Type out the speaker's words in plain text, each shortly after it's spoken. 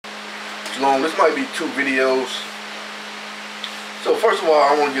long. This might be 2 videos. So first of all,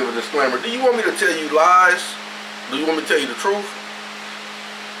 I want to give a disclaimer. Do you want me to tell you lies? Do you want me to tell you the truth?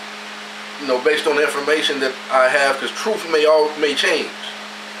 You know, based on the information that I have, because truth may change.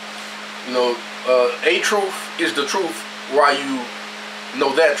 You know, a truth is the truth while you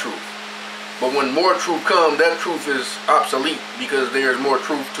know that truth. But when more truth comes, that truth is obsolete because there's more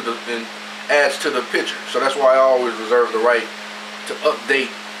truth to the and adds to the picture. So that's why I always reserve the right to update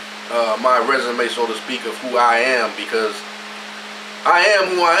my resume, so to speak, of who I am, because I am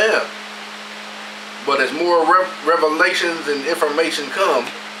who I am. But as more revelations and information come,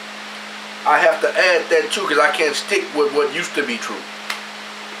 I have to add that too, because I can't stick with what used to be true.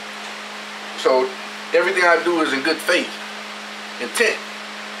 So everything I do is in good faith, intent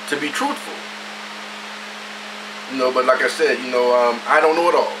to be truthful. You know, but like I said, you know, I don't know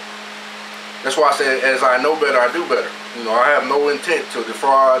it all. That's why I said, as I know better, I do better. You know, I have no intent to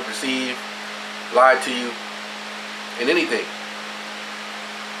defraud, deceive, lie to you, in anything.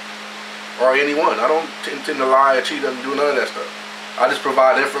 Or anyone. I don't intend to lie or cheat and do none of that stuff. I just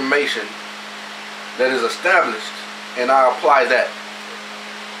provide information that is established, and I apply that.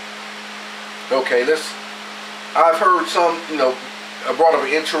 Okay, I've heard some, you know, I brought up an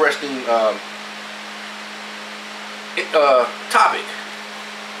interesting topic.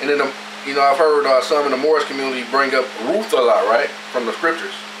 And then, you know, I've heard some in the Morris community bring up Ruth a lot, right? From the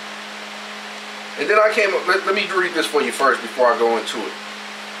scriptures. And then I came up, let me read this for you first before I go into it.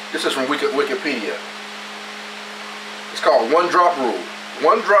 This is from Wikipedia. It's called One Drop Rule.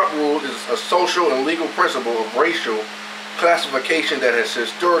 One Drop Rule is a social and legal principle of racial classification that has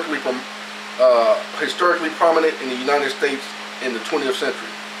historically prominent in the United States in the 20th century.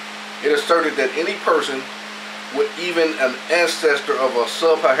 It asserted that any person with even an ancestor of a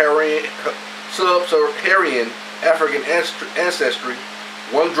sub-Saharan African ancestry,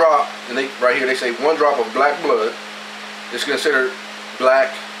 one drop, and right here they say 1 drop of black blood, is considered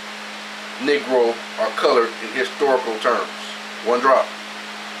black, Negro, or colored in historical terms. 1 drop.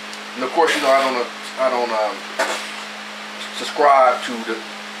 And of course, you know, I don't subscribe to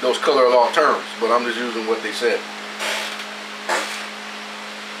those color law terms, but I'm just using what they said.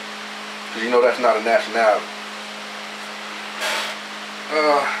 Because you know that's not a nationality.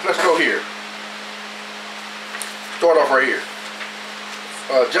 Let's go here. Start off right here.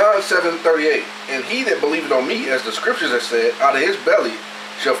 John 7:38. And he that believeth on me, as the scriptures have said, out of his belly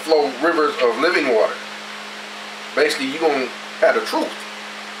shall flow rivers of living water. Basically, you're going to have the truth.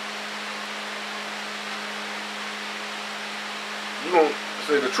 You're going to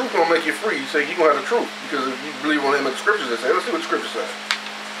say the truth going to make you free. You say you're going to have the truth. Because if you believe on him, as the scriptures have said. Let's see what the scriptures say.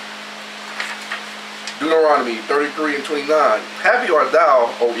 Deuteronomy 33:29. Happy art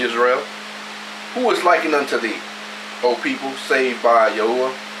thou, O Israel, who is likened unto thee, O people, saved by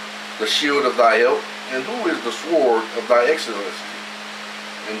Yahuwah, the shield of thy help, and who is the sword of thy excellency?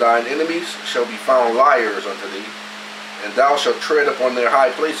 And thine enemies shall be found liars unto thee, and thou shalt tread upon their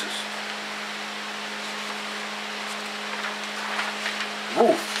high places.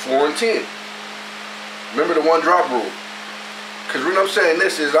 Ruth 4:10. Remember the 1 drop rule. Because when I'm saying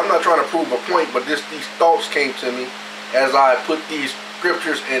this is, I'm not trying to prove a point, but these thoughts came to me as I put these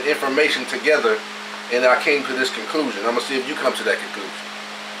scriptures and information together, and I came to this conclusion. I'm going to see if you come to that conclusion.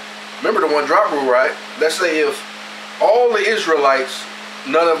 Remember the 1 drop rule, right? Let's say if all the Israelites,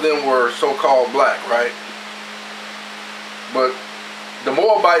 none of them were so-called black, right? But the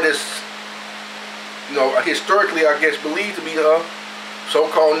Moabitess, you know, historically, I guess, believed to be a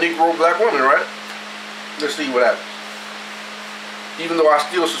so-called Negro black woman, right? Let's see what happens. Even though I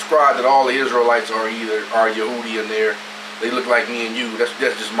still subscribe that all the Israelites are Yehudi in there, they look like me and you. That's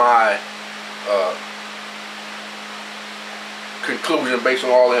just my conclusion based on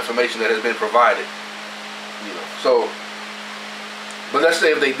all the information that has been provided. You know, so. But let's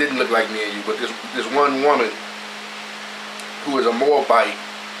say if they didn't look like me and you, but this one woman who is a Moabite,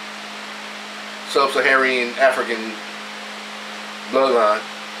 sub-Saharan African bloodline.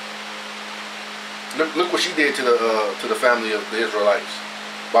 Look what she did to the family of the Israelites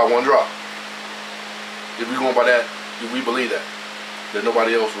by 1 drop. If we're going by that, if we believe that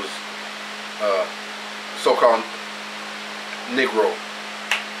nobody else was so-called Negro.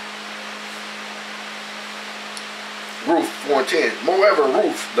 Ruth 4:10. Moreover,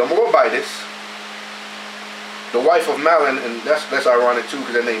 Ruth the Moabitess, the wife of Mahlon, and that's ironic too,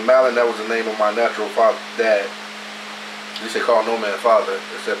 because that name Mahlon, that was the name of my natural father, dad. At least they call no man father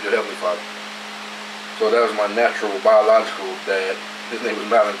except your heavenly Father. So that was my natural biological dad. His name was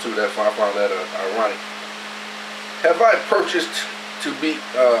Mahlon too. That's why I found that ironic. Have I purchased to be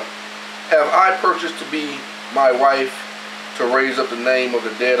my wife, to to raise up the name of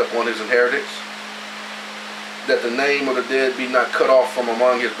the dead upon his inheritance, that the name of the dead be not cut off from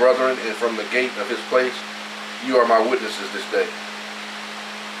among his brethren and from the gate of his place. You are my witnesses this day.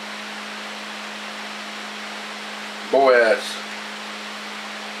 Boaz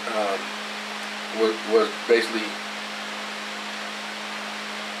was basically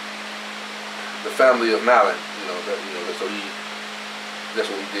the family of Mahlon. So that's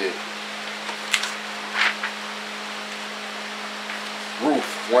what he did. Ruth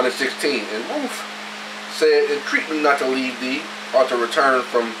 1:16, and Ruth said, entreat me not to leave thee, or to return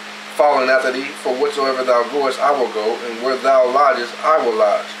from following after thee, for whatsoever thou goest I will go, and where thou lodgest I will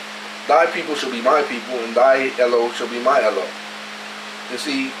lodge. Thy people shall be my people, and thy Elo shall be my Elo. And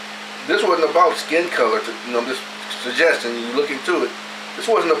see, this wasn't about skin color. I'm just suggesting you look into it. This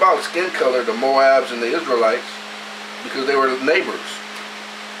wasn't about skin color, the Moabs and the Israelites, because they were neighbors,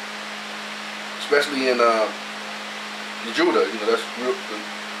 especially in Judah. That's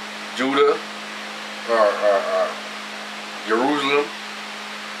Judah or Jerusalem,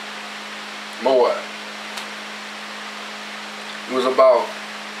 Moab. It was about,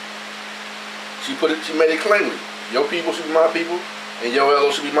 she made it plainly. Your people should be my people, and your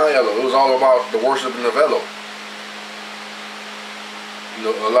Elo should be my Elo. It was all about the worshiping of Elo.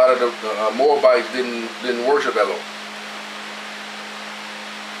 A lot of the Moabites didn't worship Elo.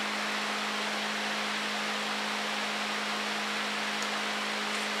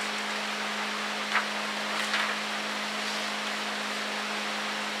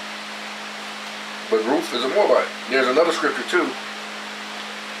 But Ruth is a Moabite. There's another scripture too.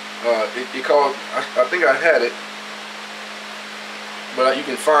 It called, I think I had it, but you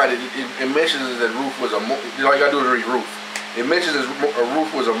can find it. It mentions that Ruth was all you gotta do is read Ruth. It mentions that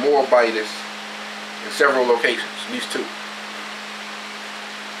Ruth was a Moabitess in several locations, at least two.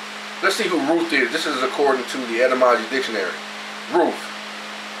 Let's see who Ruth is. This is according to the Etymology Dictionary. Ruth,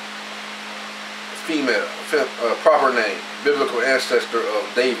 female, proper name, biblical ancestor of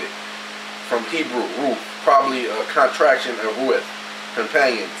David. From Hebrew, Ruth, probably a contraction of Ruth,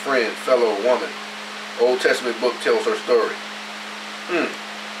 companion, friend, fellow woman. Old Testament book tells her story.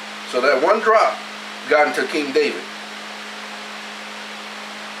 So that one drop got into King David.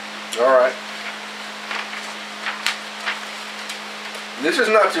 Alright. This is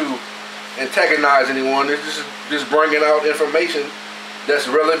not to antagonize anyone. This is just bringing out information that's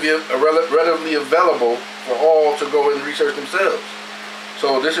relatively available for all to go and research themselves.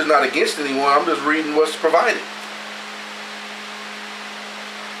 So this is not against anyone. I'm just reading what's provided.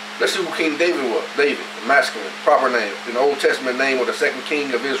 Let's see who King David was. David, masculine, proper name, an Old Testament name of the second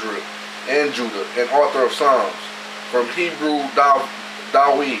king of Israel and Judah, and author of Psalms. From Hebrew,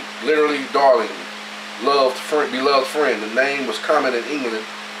 Dawid, literally darling, beloved friend. The name was common in England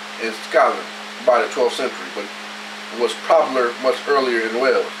and Scotland by the 12th century, but was popular much earlier in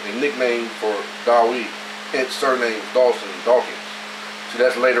Wales. A nickname for Dawid, hence surname Dawkins. See,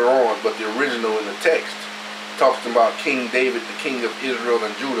 that's later on, but the original in the text talks about King David, the king of Israel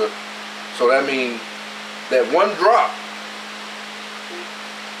and Judah. So that means that one drop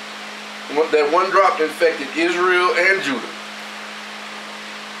infected Israel and Judah.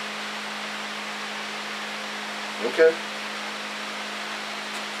 Okay.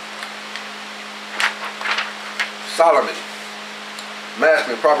 Solomon,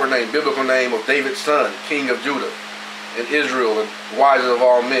 masculine, proper name, biblical name of David's son, king of Judah and Israel, and wisest of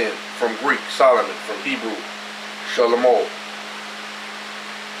all men. From Greek, Solomon. From Hebrew, Shalomo.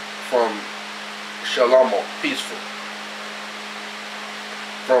 From Shalomo, peaceful.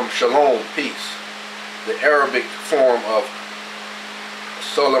 From Shalom, peace. The Arabic form of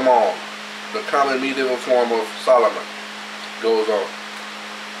Solomon, the common medieval form of Solomon. Goes on.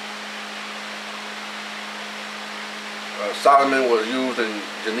 Solomon was used in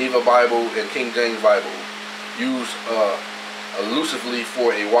Geneva Bible and King James Bible, used elusively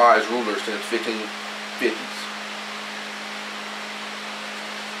for a wise ruler since 1550s.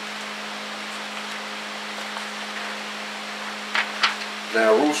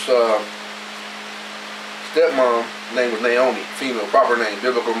 Now Ruth's stepmom name was Naomi, female, proper name,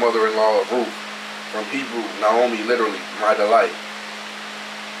 biblical mother-in-law of Ruth. From Hebrew, Naomi, literally, my delight.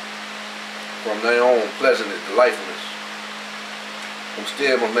 From Naom, pleasantness, delightfulness. From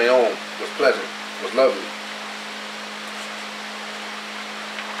stem of Naom, was pleasant, was lovely.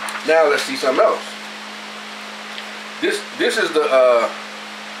 Now let's see something else. This is the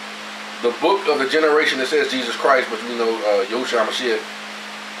book of the generation that says Jesus Christ, but we know Yahushua Mashiach,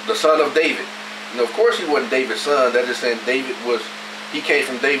 the son of David. Now, of course he wasn't David's son. That is saying he came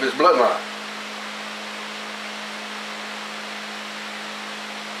from David's bloodline.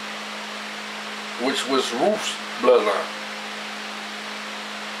 Which was Ruth's bloodline.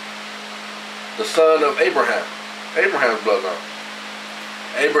 the son of Abraham. Abraham's bloodline.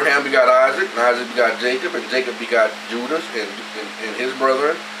 Abraham begot Isaac, and Isaac begot Jacob, and Jacob begot Judas and his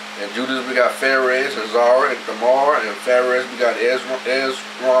brethren. And Judas begot Phares and Zara and Tamar, and Phares begot Ezram,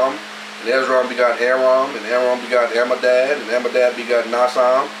 and Ezram begot Aram, and Aram begot Amminadab, and Amminadab begot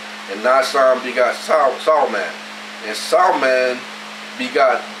Nahshon, and Nahshon begot Salmon, and Salmon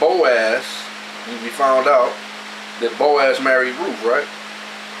begot Boaz. We found out that Boaz married Ruth, right?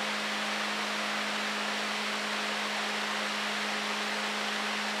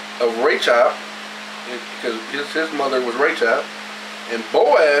 Of Rachel, because his mother was Rachel, and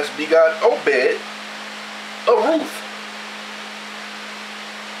Boaz begot Obed of Ruth,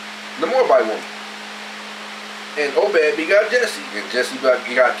 the Moabite woman. And Obed begot Jesse, and Jesse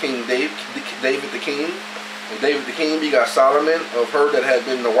begot King David the king, and David the king begot Solomon of her that had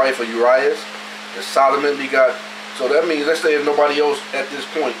been the wife of Uriah, and Solomon begot. So that means, let's say if nobody else at this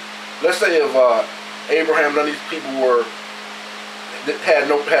point, let's say if Abraham, none of these people were didn't have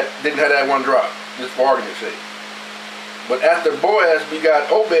that one drop, just for argument's sake. But after Boaz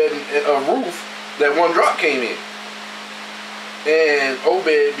begot Obed of Ruth, that one drop came in. And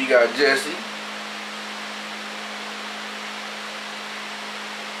Obed begot Jesse.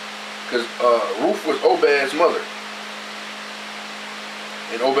 Because Ruth was Obed's mother.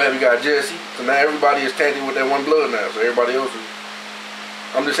 And Obed begot Jesse. So now everybody is tainted with that one blood now. So everybody else is.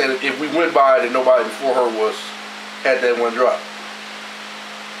 I'm just saying, if we went by it and nobody before her had that one drop.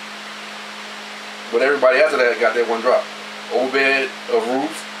 But everybody after that got that one drop. Obed of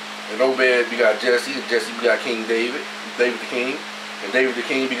Ruth, and Obed begot Jesse, and Jesse begot King David, David the king, and David the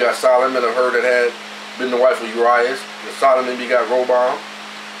king begot Solomon of her that had been the wife of Uriah, and Solomon begot Roboam,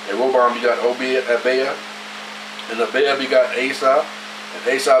 and Roboam begot Abiah, and Abiah begot Asa, and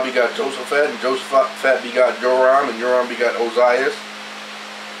Asa begot Josaphat, and Josaphat begot Joram, and Joram begot Ozias.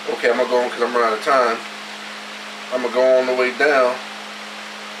 Okay, I'm going to go on because I'm running out of time. I'm going to go on the way down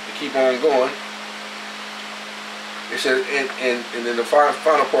and keep on going. It says, and then the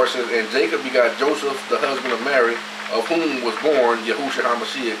final part says, and Jacob begot Joseph, the husband of Mary, of whom was born Yahushua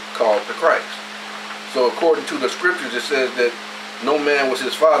HaMashiach, called the Christ. So according to the scriptures, it says that no man was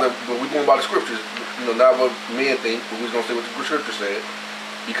his father, but we're going by the scriptures, not what men think, but we're going to say what the scripture said.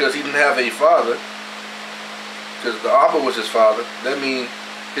 Because he didn't have a father, because the Abba was his father, that means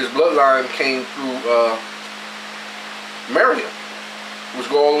his bloodline came through Miriam,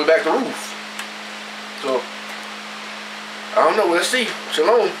 which go all the way back to Ruth. So, I don't know. Let's see.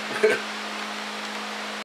 Shalom.